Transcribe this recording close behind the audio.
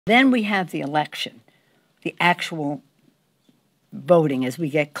Then we have the election, the actual voting as we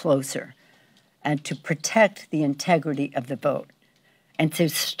get closer, and to protect the integrity of the vote and to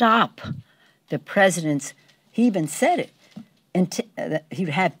stop the president's, he even said it, he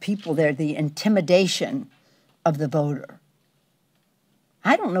had people there, the intimidation of the voter.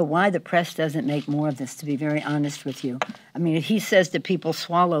 I don't know why the press doesn't make more of this, to be very honest with you. I mean, he says that people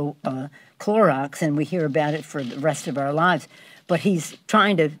swallow Clorox, and we hear about it for the rest of our lives, but he's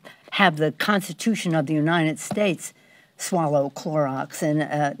trying to have the Constitution of the United States swallow Clorox.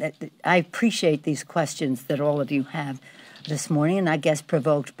 And I appreciate these questions that all of you have this morning, and I guess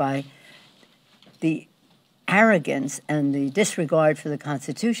provoked by the arrogance and the disregard for the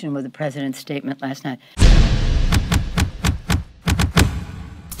Constitution with the president's statement last night.